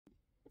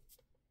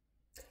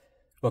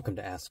Welcome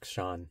to Ask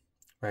Sean,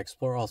 where I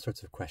explore all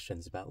sorts of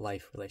questions about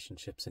life,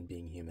 relationships, and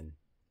being human.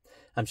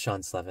 I'm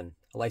Sean Slevin,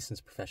 a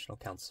licensed professional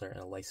counselor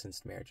and a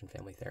licensed marriage and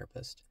family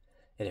therapist.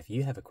 And if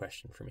you have a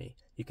question for me,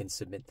 you can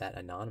submit that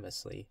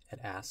anonymously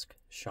at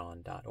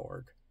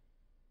asksean.org.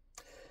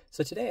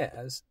 So today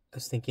I was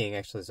thinking,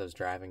 actually, as I was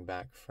driving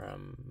back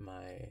from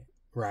my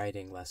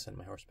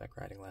horseback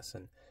riding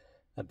lesson,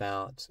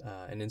 about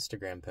an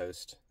Instagram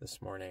post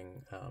this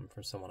morning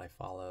from someone I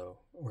follow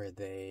where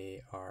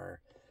they're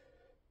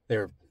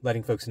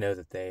letting folks know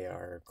that they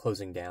are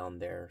closing down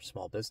their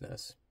small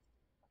business.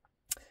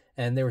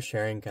 And they were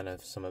sharing kind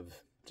of some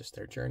of just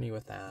their journey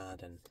with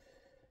that and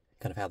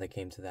kind of how they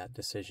came to that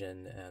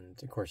decision. And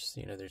of course,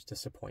 there's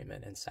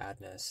disappointment and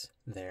sadness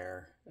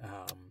there.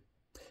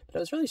 But I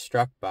was really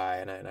struck by,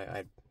 and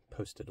I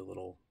posted a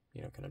little,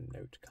 kind of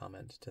note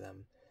comment to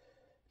them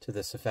to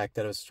this effect,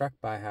 that I was struck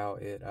by how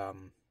it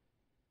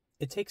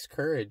takes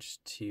courage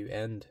to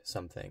end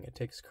something. It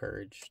takes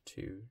courage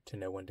to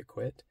know when to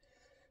quit.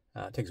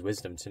 It takes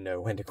wisdom to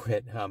know when to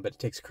quit, but it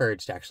takes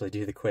courage to actually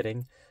do the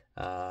quitting,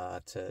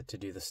 to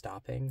do the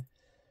stopping,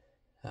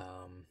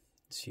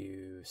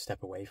 to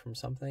step away from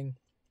something,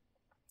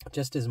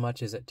 just as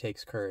much as it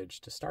takes courage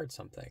to start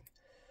something,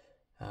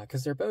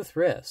 because they're both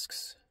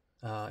risks.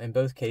 In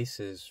both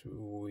cases,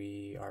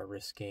 we are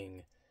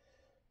risking,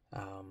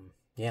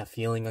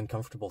 feeling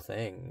uncomfortable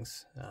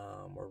things.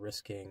 We're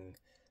risking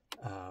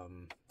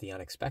the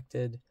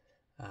unexpected.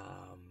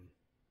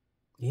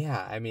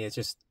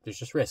 There's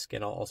just risk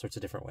in all sorts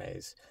of different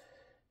ways.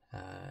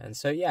 And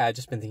so, I've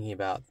just been thinking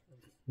about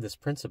this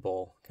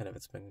principle,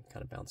 it's been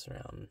kind of bouncing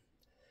around in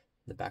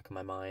the back of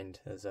my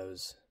mind as I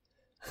was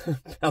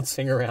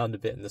bouncing around a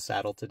bit in the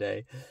saddle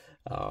today.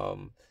 I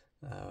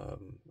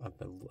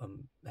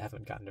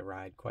haven't gotten to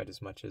ride quite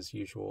as much as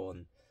usual.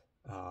 And,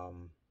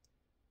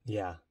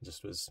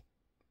 this was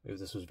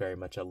very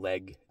much a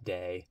leg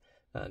day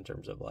in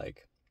terms of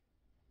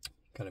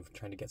kind of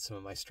trying to get some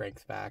of my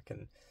strength back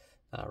and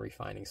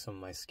refining some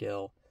of my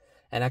skill.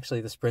 And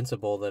actually this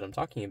principle that I'm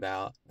talking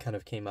about kind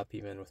of came up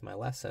even with my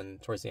lesson.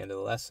 Towards the end of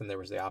the lesson, there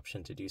was the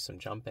option to do some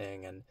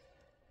jumping, and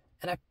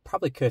I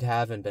probably could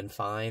have and been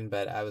fine,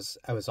 but I was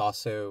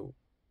also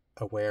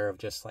aware of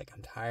just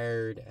I'm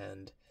tired,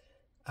 and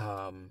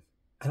I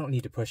don't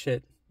need to push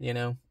it,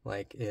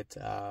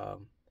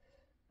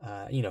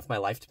 if my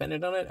life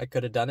depended on it, I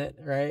could have done it,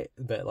 right?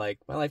 But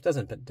my life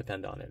doesn't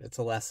depend on it. It's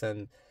a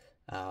lesson.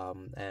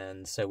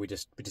 And so we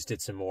just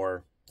did some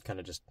more kind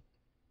of just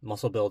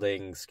muscle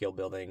building, skill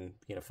building,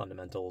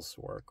 fundamentals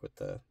work with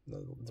the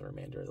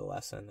remainder of the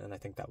lesson. And I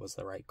think that was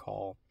the right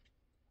call.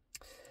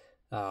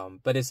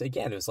 But it was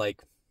kind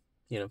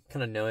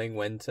of knowing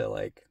when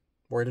to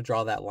where to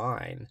draw that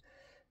line.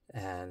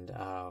 And,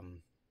 so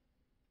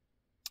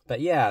I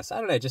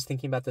don't know, just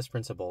thinking about this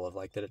principle of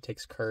that it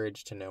takes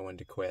courage to know when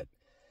to quit.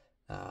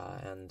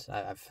 And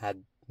I've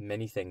had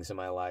many things in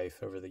my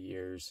life over the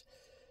years,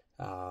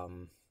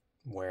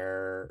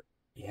 where,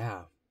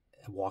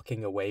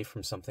 walking away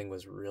from something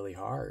was really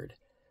hard.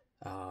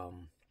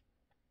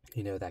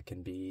 That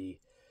can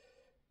be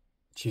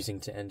choosing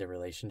to end a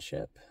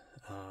relationship.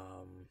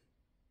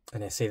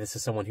 And I say this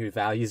as someone who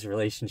values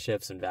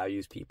relationships and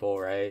values people,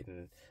 right?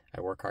 And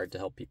I work hard to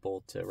help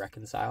people to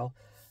reconcile.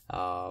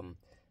 But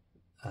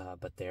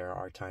there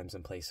are times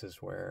and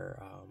places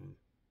where,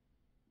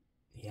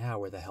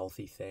 where the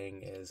healthy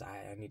thing is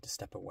I need to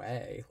step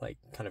away.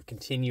 Kind of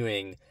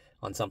continuing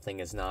on something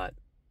is not,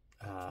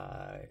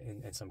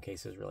 in some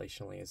cases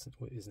relationally is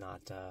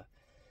not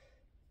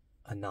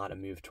a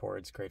move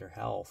towards greater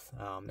health.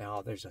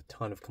 Now there's a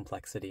ton of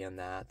complexity in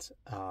that,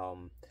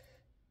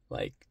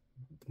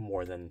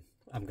 more than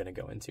I'm going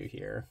to go into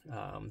here.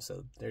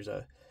 So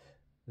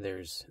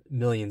there's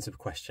millions of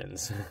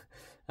questions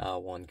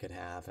one could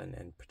have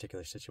in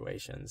particular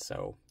situations.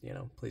 So,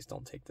 please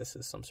don't take this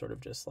as some sort of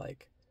just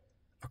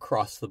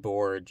across the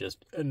board,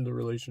 just end the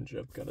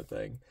relationship kind of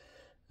thing.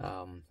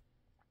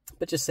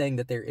 But just saying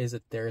that there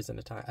isn't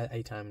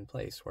a time and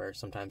place where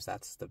sometimes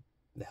that's the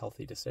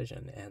healthy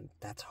decision, and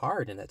that's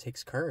hard, and that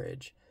takes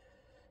courage,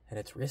 and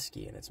it's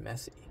risky, and it's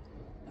messy.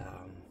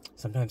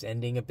 Sometimes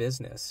ending a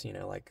business,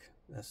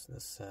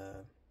 this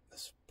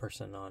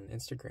person on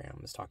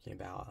Instagram was talking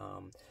about,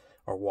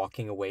 or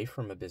walking away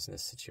from a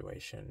business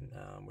situation,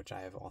 which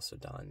I have also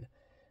done,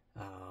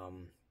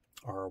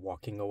 or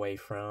walking away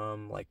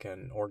from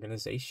an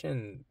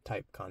organization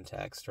type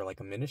context, or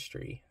a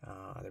ministry.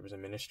 There was a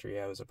ministry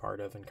I was a part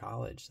of in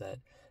college that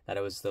I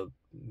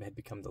had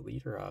become the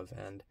leader of,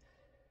 and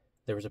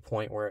there was a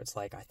point where it's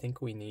I think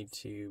we need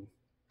to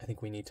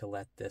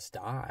let this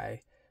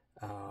die.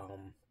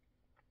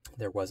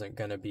 There was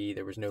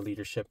no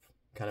leadership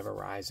kind of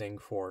arising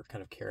for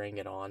kind of carrying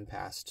it on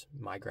past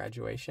my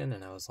graduation,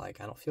 and I was I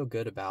don't feel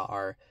good about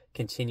our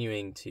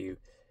continuing to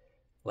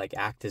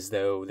act as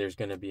though there's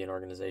going to be an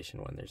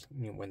organization when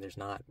there's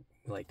not.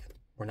 We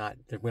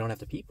don't have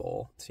the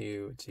people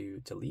to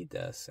lead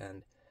this.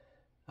 And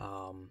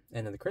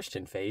in the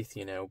Christian faith,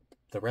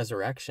 the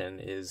resurrection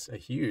is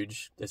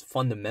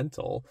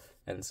fundamental.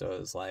 And so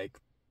it's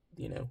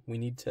we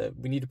need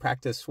to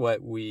practice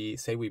what we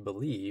say we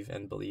believe,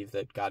 and believe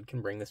that God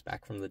can bring us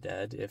back from the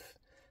dead if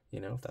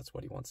that's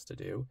what he wants to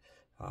do.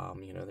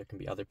 There can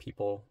be other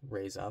people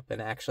raise up,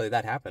 and actually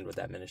that happened with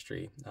that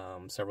ministry.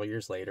 Several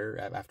years later,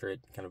 after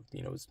it kind of,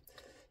 was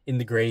in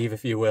the grave,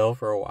 if you will,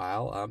 for a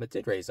while, it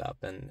did raise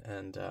up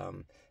and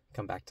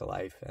come back to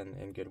life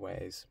in good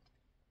ways.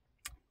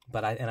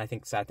 But I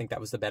think that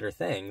was the better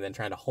thing than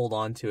trying to hold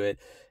on to it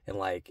and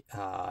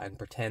and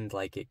pretend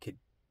like it could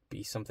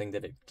be something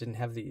that it didn't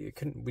have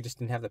we just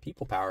didn't have the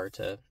people power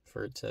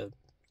for it to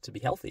be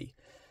healthy.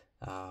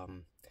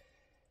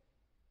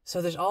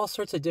 So there's all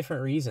sorts of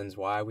different reasons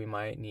why we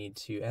might need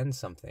to end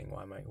something,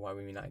 why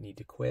we might need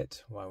to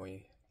quit, why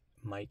we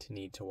might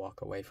need to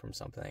walk away from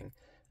something.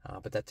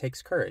 But that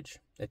takes courage.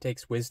 It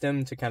takes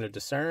wisdom to kind of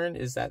discern,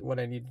 is that what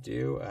I need to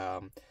do?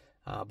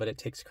 But it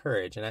takes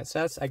courage. And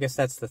I guess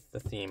that's the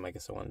theme I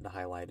wanted to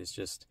highlight, is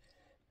just,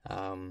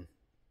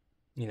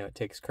 it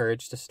takes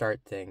courage to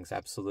start things.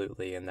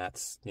 Absolutely. And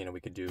that's,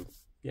 we could do,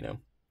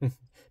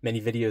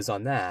 many videos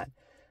on that.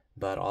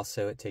 But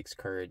also it takes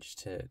courage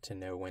to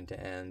know when to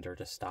end, or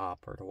to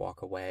stop, or to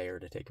walk away, or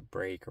to take a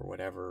break, or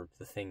whatever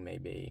the thing may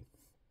be.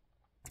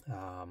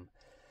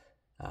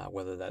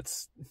 Whether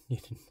that's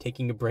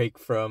taking a break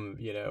from,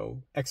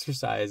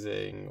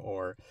 exercising,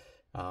 or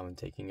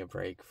taking a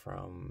break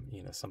from,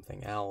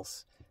 something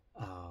else.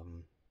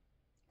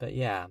 But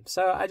yeah,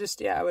 so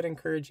I would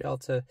encourage y'all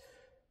to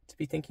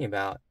be thinking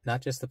about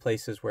not just the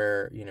places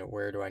where,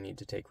 where do I need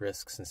to take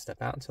risks and step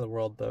out into the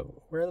world, but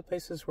where are the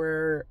places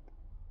where,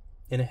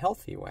 in a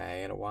healthy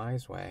way, in a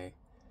wise way,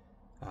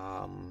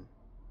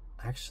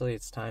 actually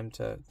it's time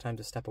to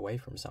step away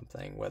from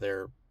something,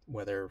 whether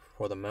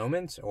for the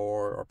moment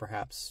or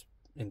perhaps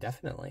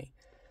indefinitely,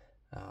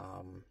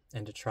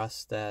 and to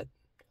trust that,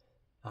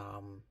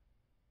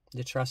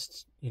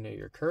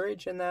 your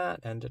courage in that,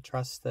 and to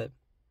trust that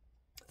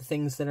the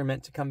things that are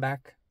meant to come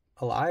back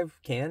alive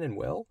can and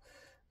will,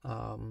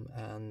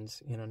 and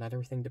not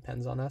everything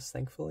depends on us,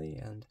 thankfully,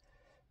 and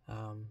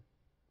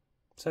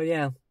so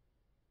yeah,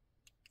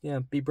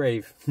 be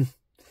brave.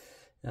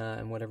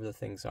 And whatever the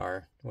things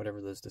are, whatever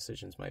those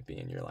decisions might be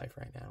in your life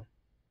right now.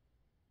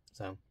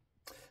 So,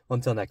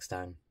 until next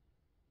time,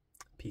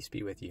 peace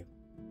be with you.